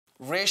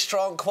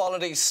Restaurant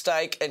quality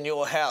steak in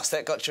your house.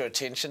 That got your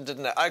attention,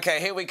 didn't it? Okay,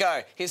 here we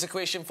go. Here's a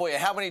question for you.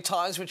 How many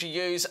times would you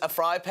use a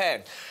fry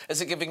pan?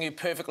 Is it giving you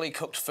perfectly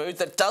cooked food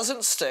that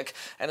doesn't stick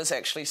and is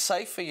actually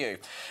safe for you?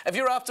 If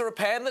you're after a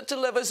pan that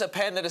delivers, a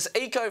pan that is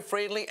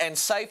eco-friendly and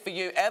safe for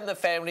you and the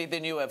family,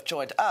 then you have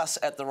joined us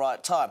at the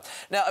right time.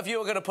 Now, if you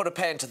were going to put a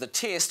pan to the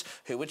test,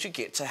 who would you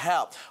get to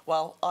help?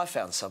 Well, I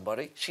found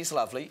somebody. She's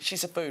lovely.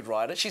 She's a food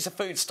writer. She's a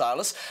food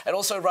stylist and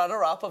also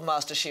runner-up of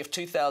MasterChef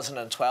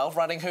 2012,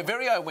 running her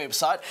very own website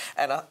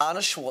and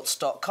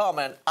AnnaSchwartz.com.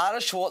 And Anna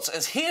Schwartz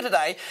is here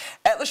today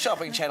at the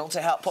Shopping Channel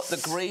to help put the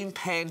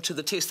Greenpan to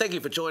the test. Thank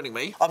you for joining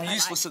me. I'm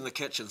useless in the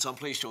kitchen, so I'm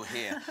pleased you're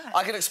here.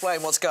 I can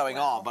explain what's going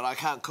on, but I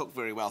can't cook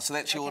very well, so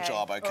that's your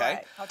job, okay? All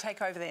right, I'll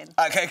take over then.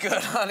 Okay, good.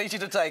 I need you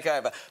to take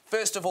over.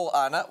 First of all,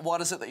 Anna,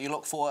 what is it that you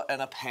look for in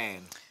a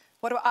pan?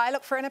 What do I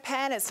look for in a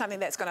pan? It's something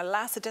that's going to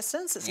last a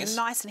distance. It's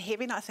nice and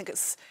heavy, and I think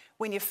it's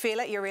when you feel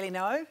it, you really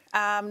know.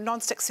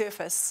 Non-stick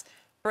surface,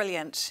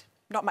 brilliant.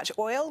 Not much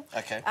oil.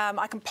 Okay.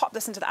 I can pop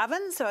this into the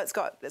oven, so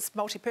it's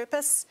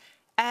multi-purpose,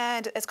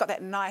 and it's got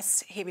that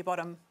nice heavy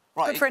bottom.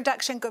 Right. Good for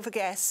induction, good for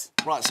gas.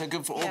 Right, so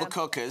good for all the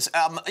cookers.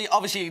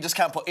 Obviously, you just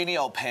can't put any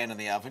old pan in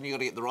the oven. You've got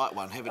to get the right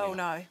one, haven't you? Oh,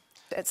 no.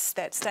 It's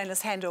that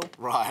stainless handle.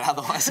 Right,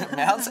 otherwise it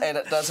melts and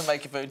it doesn't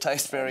make your food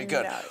taste very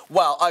good. No.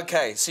 Well,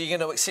 OK, so you're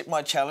going to accept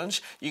my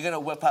challenge. You're going to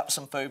whip up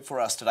some food for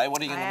us today.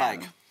 What are you going to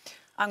make?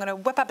 I'm going to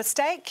whip up a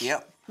steak.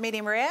 Yep.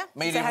 Medium rare.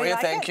 Medium rare,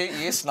 thank you.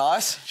 Yes,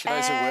 nice. She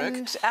knows her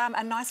work. And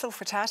a nice little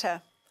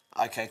frittata.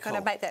 OK, cool.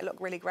 Going to make that look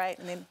really great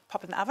and then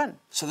pop it in the oven.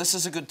 So this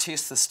is a good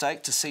test, the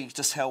steak, to see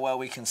just how well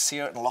we can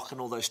sear it and lock in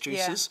all those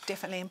juices. Yeah,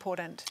 definitely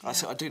important. Yeah.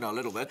 I do know a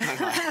little bit,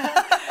 don't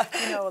I?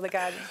 You know all the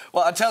garden.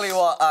 Well, I tell you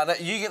what, Anna,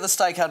 you get the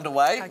steak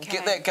underway,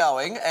 get that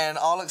going, and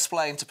I'll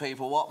explain to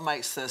people what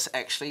makes this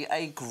actually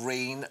a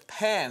green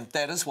pan.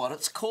 That is what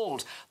it's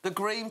called, the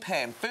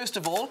Greenpan. First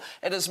of all,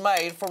 it is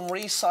made from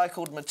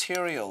recycled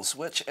materials,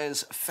 which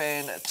is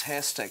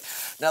fantastic.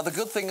 Now, the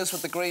good thing is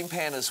with the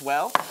Greenpan as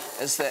well,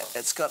 is that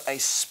it's got a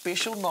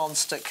special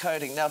non-stick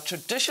coating. Now,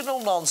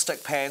 traditional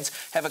non-stick pans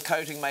have a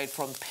coating made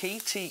from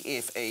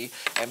PTFE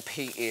and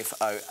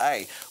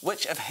PFOA,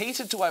 which, if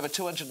heated to over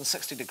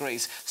 260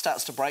 degrees,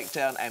 starts to break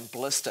down and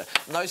blister.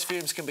 And those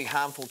fumes can be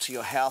harmful to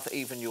your health,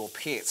 even your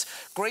pets.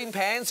 Green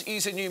pans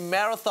use a new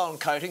marathon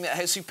coating that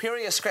has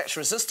superior scratch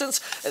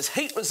resistance, is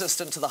heat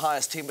resistant to the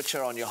highest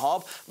temperature on your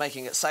hob,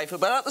 making it safer,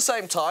 but at the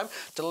same time,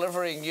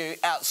 delivering you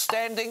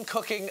outstanding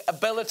cooking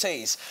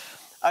abilities.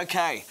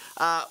 OK,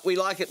 we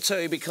like it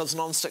too because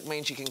non-stick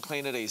means you can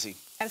clean it easy.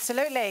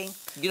 Absolutely.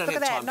 You don't Look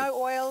have at time that, no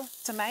oil.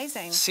 It's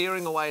amazing.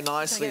 Searing away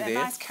nicely there. Get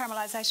a nice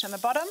caramelisation on the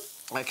bottom.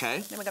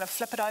 OK. Then we're going to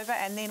flip it over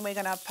and then we're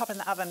going to pop it in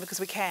the oven because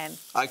we can.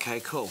 OK,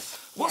 cool.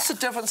 What's the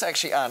difference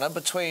actually, Anna,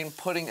 between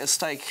putting a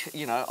steak,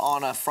 you know,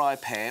 on a fry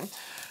pan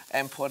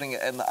and putting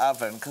it in the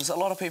oven? Because a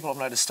lot of people I've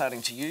noticed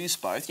starting to use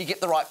both. You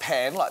get the right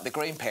pan, like the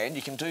Greenpan,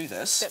 you can do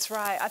this. That's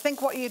right. I think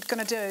what you're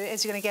going to do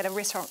is you're going to get a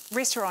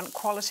restaurant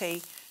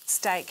quality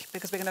steak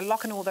because we're going to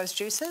lock in all those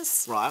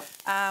juices. Right.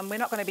 We're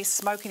not going to be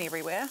smoking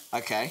everywhere.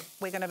 OK.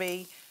 We're going to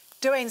be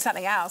doing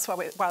something else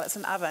while it's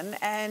in the oven,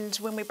 and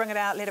when we bring it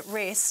out, let it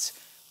rest,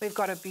 we've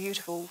got a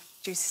beautiful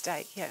juicy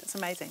steak. Yeah, it's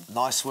amazing.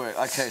 Nice work.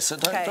 OK, so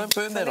don't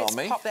burn that on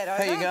me. Pop that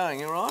over. How are you going?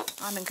 You all right?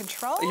 I'm in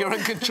control. You're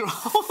in control.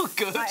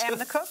 Good. I am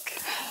the cook.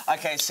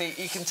 OK, see,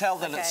 you can tell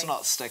that it's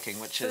not sticking,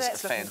 which is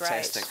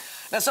fantastic.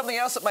 Now, something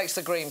else that makes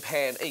the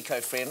Greenpan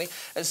eco-friendly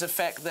is the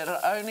fact that it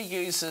only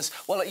uses,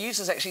 well, it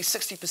uses actually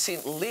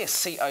 60%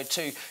 less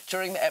CO2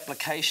 during the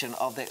application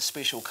of that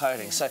special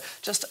coating. So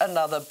just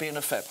another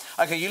benefit.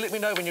 OK, you let me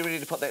know when you're ready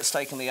to put that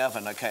steak in the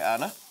oven, OK,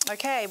 Anna?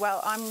 OK,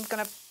 well, I'm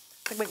going to...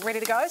 We're ready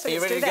to go, so Are you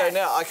ready to go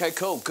now? OK,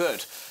 cool,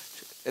 good.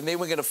 And then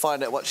we're going to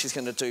find out what she's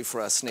going to do for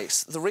us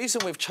next. The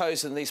reason we've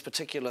chosen these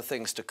particular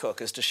things to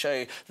cook is to show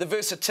you the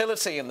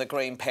versatility in the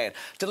Greenpan,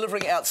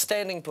 delivering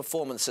outstanding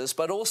performances,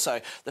 but also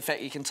the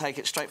fact you can take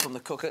it straight from the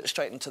cooker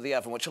straight into the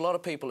oven, which a lot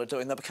of people are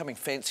doing. They're becoming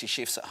fancy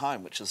chefs at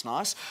home, which is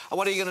nice. And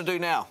what are you going to do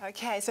now?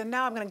 OK, so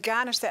now I'm going to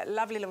garnish that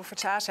lovely little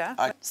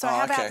frittata. So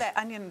how about that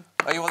onion?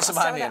 Oh, you want some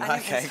onion?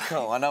 OK,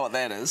 cool. I know what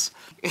that is.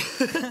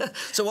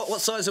 So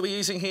what size are we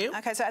using here?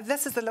 OK, so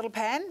this is the little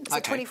pan. It's a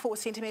 24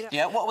 centimetre.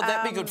 Yeah, what would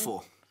that be good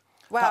for?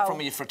 Well, apart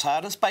from your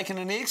frittatas, bacon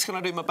and eggs. Can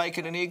I do my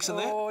bacon and eggs in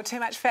there? Oh, too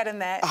much fat in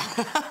that.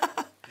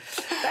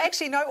 But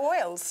actually, no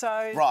oils,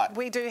 so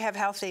we do have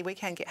healthy. We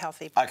can get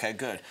healthy. OK,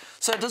 good.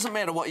 So it doesn't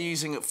matter what you're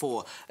using it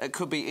for. It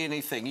could be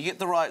anything. You get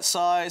the right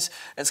size.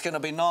 It's going to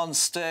be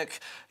non-stick.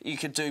 You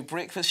could do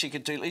breakfast. You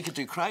could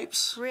do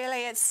crepes.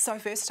 Really, it's so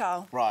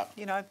versatile. Right.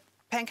 You know,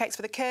 pancakes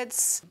for the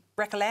kids.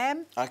 Rack of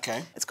lamb.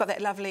 OK. It's got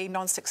that lovely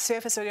non-stick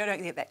surface, so you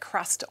don't get that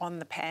crust on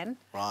the pan.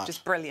 Right. Which is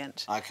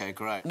brilliant. OK,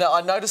 great. Now, I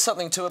noticed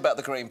something too about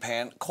the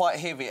Greenpan, quite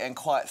heavy and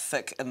quite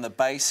thick in the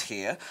base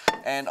here.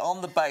 And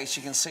on the base,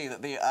 you can see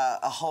that there are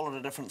a whole lot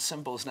of different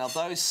symbols. Now,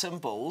 those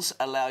symbols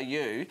allow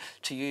you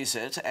to use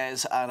it,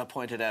 as Anna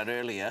pointed out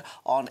earlier,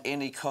 on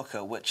any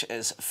cooker, which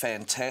is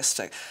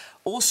fantastic.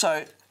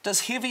 Also,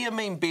 does heavier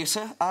mean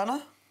better,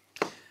 Anna?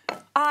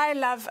 I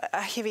love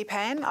a heavy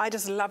pan. I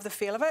just love the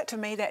feel of it. To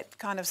me, that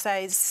kind of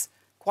says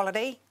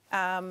quality.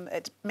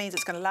 It means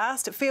it's going to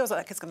last. It feels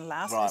like it's going to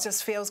last. Right. It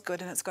just feels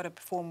good and it's got to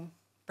perform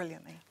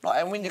brilliantly.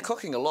 Right, and when you're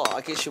cooking a lot, I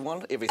guess you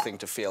want everything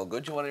to feel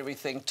good. You want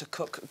everything to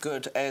cook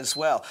good as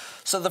well.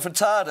 So the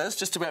frittata's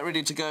just about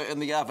ready to go in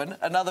the oven.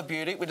 Another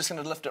beauty, we're just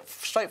going to lift it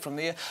straight from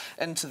there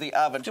into the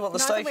oven. Do you want the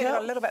steak out? I think we've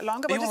got a little bit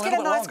longer. We'll just get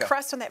a nice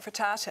crust on that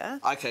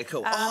frittata. Okay,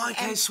 cool.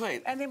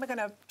 Sweet. And then we're going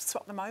to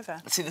swap them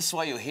over. See, this is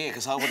why you're here,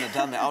 because I wouldn't have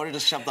done that. I would have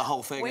just shoved the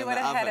whole thing in the oven. We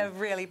would have had a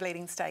really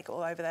bleeding steak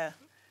all over there.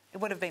 It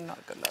would have been not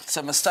a good look.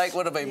 So my steak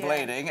would have been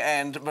bleeding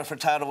and my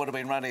frittata would have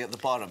been running at the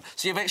bottom.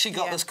 So you've actually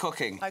got this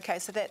cooking. OK,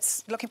 so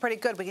that's looking pretty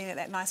good. We're getting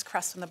that nice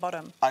crust on the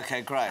bottom.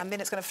 OK, great. And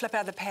then it's going to flip out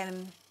of the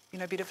pan,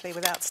 beautifully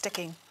without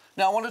sticking.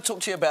 Now, I want to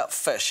talk to you about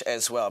fish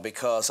as well,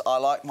 because I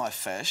like my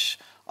fish.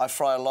 I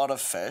fry a lot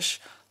of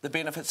fish. The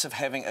benefits of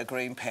having a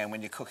green pan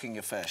when you're cooking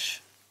your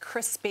fish.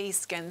 Crispy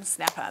skin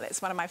snapper. That's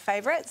one of my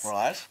favourites.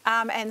 Right.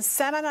 And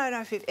salmon, I don't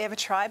know if you've ever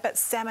tried, but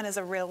salmon is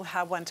a real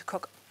hard one to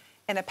cook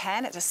in a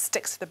pan. It just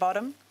sticks to the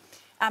bottom.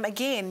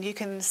 Again, you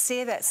can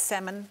sear that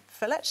salmon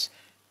fillet,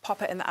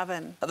 pop it in the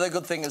oven. The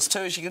good thing is, too,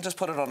 is you can just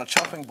put it on a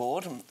chopping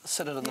board and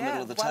sit it in the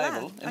middle of the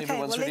table and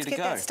everyone's ready to go.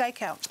 Let's get that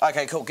steak out.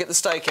 OK, cool. Get the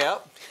steak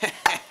out.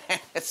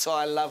 That's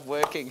why I love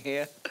working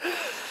here.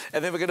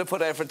 And then we're going to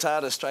put our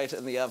frittata straight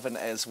in the oven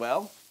as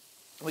well.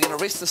 We're going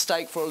to rest the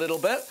steak for a little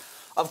bit.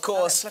 Of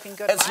course,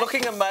 it's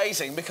looking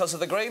amazing because of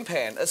the green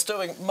pan. It's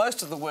doing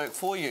most of the work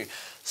for you.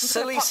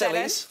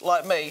 Sillies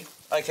like me.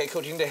 OK,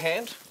 cool. Do you need a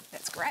hand?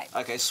 That's great.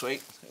 OK,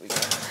 sweet. There we go.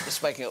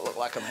 Just making it look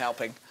like I'm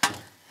helping.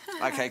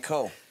 OK,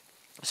 cool.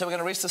 So we're going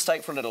to rest the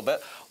steak for a little bit.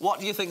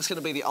 What do you think is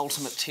going to be the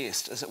ultimate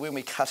test? Is it when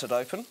we cut it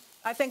open?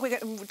 I think we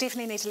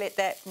definitely need to let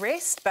that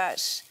rest,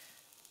 but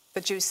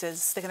the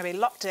juices, they're going to be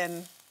locked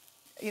in.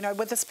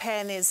 With this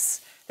pan,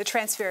 the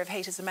transfer of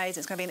heat is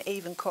amazing. It's going to be an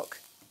even cook.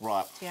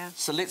 Right. Yeah.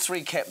 So let's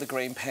recap the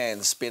green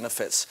pan's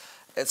benefits.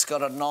 It's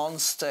got a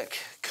non-stick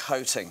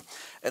coating.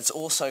 It's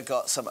also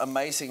got some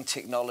amazing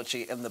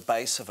technology in the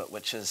base of it,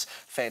 which is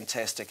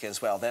fantastic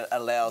as well. That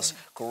allows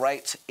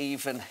great,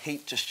 even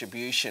heat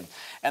distribution.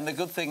 And the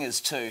good thing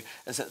is, too,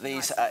 is that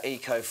these are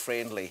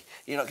eco-friendly.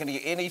 You're not going to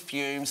get any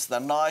fumes. They're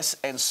nice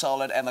and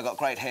solid, and they've got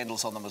great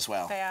handles on them as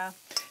well. They are.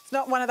 It's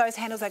not one of those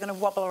handles that are going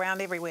to wobble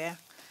around everywhere.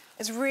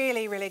 It's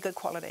really, really good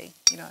quality,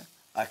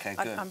 OK,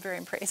 good. I'm very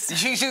impressed.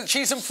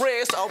 She's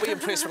impressed. I'll be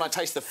impressed when I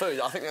taste the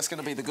food. I think that's going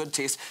to be the good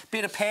test.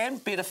 Better pan,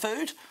 better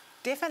food?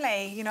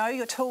 Definitely.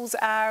 Your tools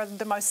are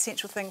the most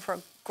essential thing for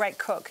a great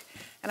cook.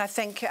 And I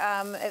think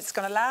it's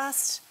going to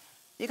last.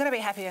 You're going to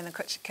be happier in the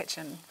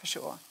kitchen, for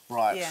sure.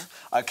 Right. Yeah.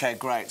 OK,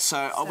 great.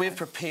 So we've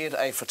prepared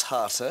a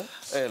frittata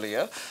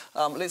earlier.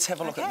 Let's have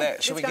a look at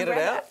that. Shall we get it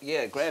out?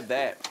 Yeah, grab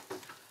that.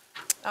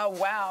 Oh,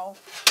 wow.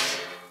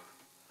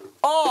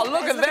 Oh,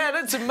 look at that.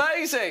 It's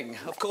amazing.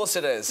 Of course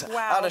it is.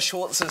 Wow. Anna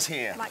Schwartz is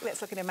here. Mike,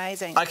 that's looking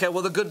amazing. OK,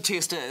 well, the good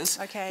test is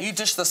you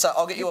dish this up.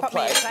 I'll get you a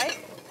plate. Me a plate.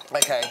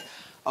 OK.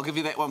 I'll give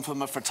you that one for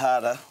my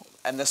frittata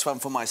and this one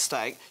for my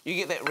steak. You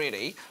get that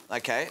ready,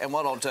 OK? And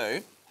what I'll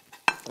do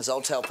is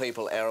I'll tell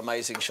people our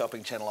amazing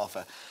shopping channel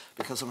offer,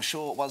 because I'm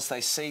sure once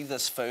they see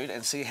this food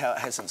and see how it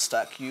hasn't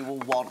stuck, you will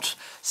want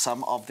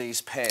some of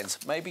these pans.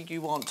 Maybe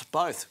you want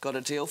both. Got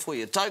a deal for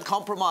you. Don't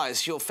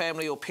compromise your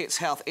family or pet's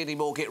health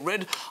anymore. Get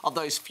rid of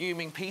those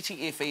fuming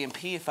PTFE and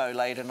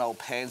PFO-laden old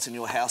pans in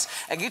your house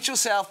and get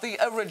yourself the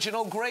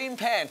original green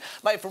pan,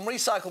 made from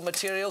recycled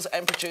materials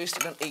and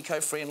produced in an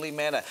eco-friendly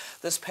manner.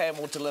 This pan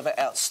will deliver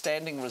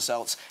outstanding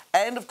results,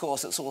 and of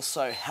course it's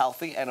also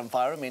healthy and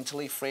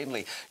environmentally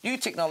friendly. New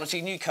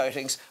technology, new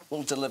coatings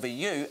will deliver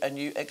you a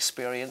new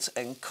experience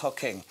in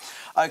cooking.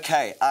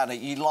 OK, Anna,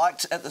 you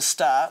liked at the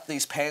start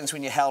these pans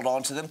when you held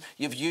on to them.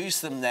 You've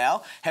used them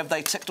now. Have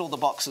they ticked all the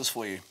boxes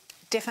for you?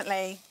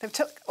 Definitely. They've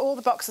took all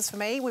the boxes for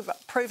me. We've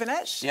proven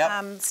it.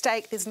 Yep.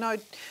 Steak, there's no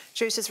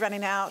juices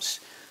running out.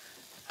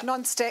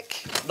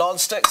 Non-stick.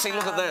 Non-stick. See,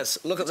 look at this.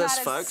 Look at this,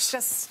 folks.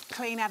 Just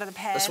clean out of the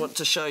pan. Just want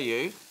to show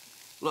you.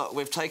 Look,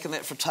 we've taken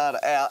that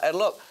frittata out, and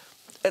look,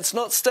 it's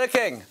not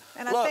sticking.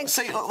 And look,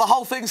 see, look, the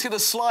whole thing's going to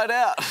slide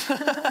out,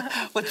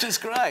 which is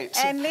great.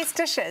 And less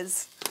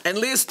dishes. And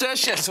less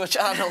dishes, which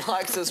Anna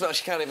likes as well.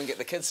 She can't even get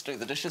the kids to do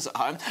the dishes at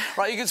home.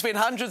 Right, you can spend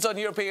hundreds on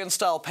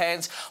European-style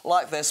pans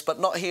like this, but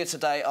not here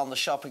today on the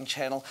shopping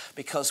channel,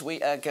 because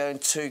we are going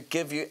to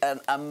give you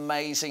an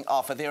amazing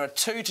offer. There are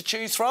two to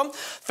choose from.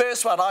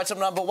 First one, item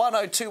number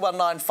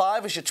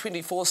 102195 is your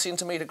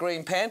 24-centimetre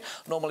green pan,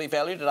 normally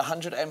valued at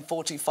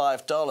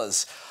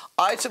 $145.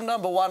 Item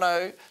number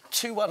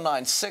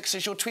 102196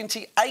 is your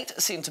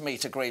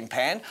 28-centimetre green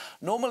pan,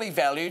 normally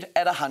valued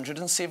at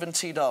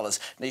 $170.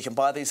 Now, you can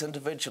buy these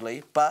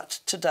individually, but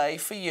today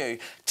for you,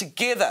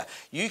 together,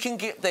 you can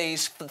get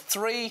these for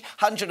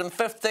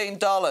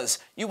 $315.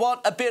 You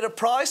want a better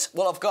price?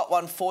 Well, I've got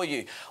one for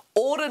you.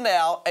 Order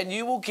now and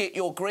you will get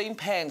your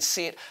Greenpan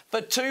set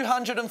for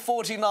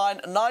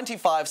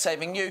 $249.95,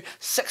 saving you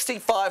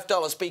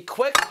 $65. Be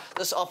quick,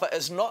 this offer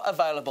is not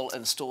available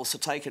in stores, so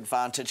take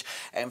advantage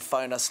and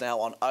phone us now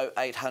on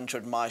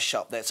 0800 My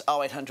Shop. That's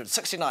 0800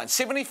 69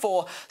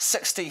 74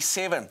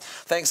 67.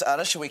 Thanks,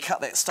 Anna. Shall we cut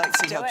that steak?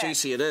 See how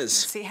juicy it is.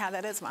 Let's see how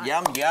that is, Mike.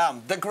 Yum,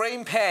 yum. The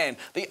Greenpan,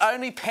 the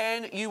only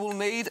pan you will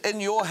need in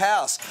your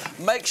house.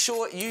 Make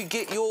sure you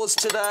get yours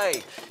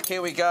today.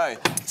 Here we go.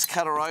 Let's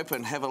cut her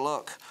open. Have a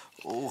look.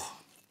 Oh,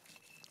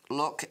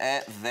 look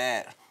at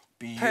that.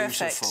 Beautiful.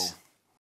 Perfect.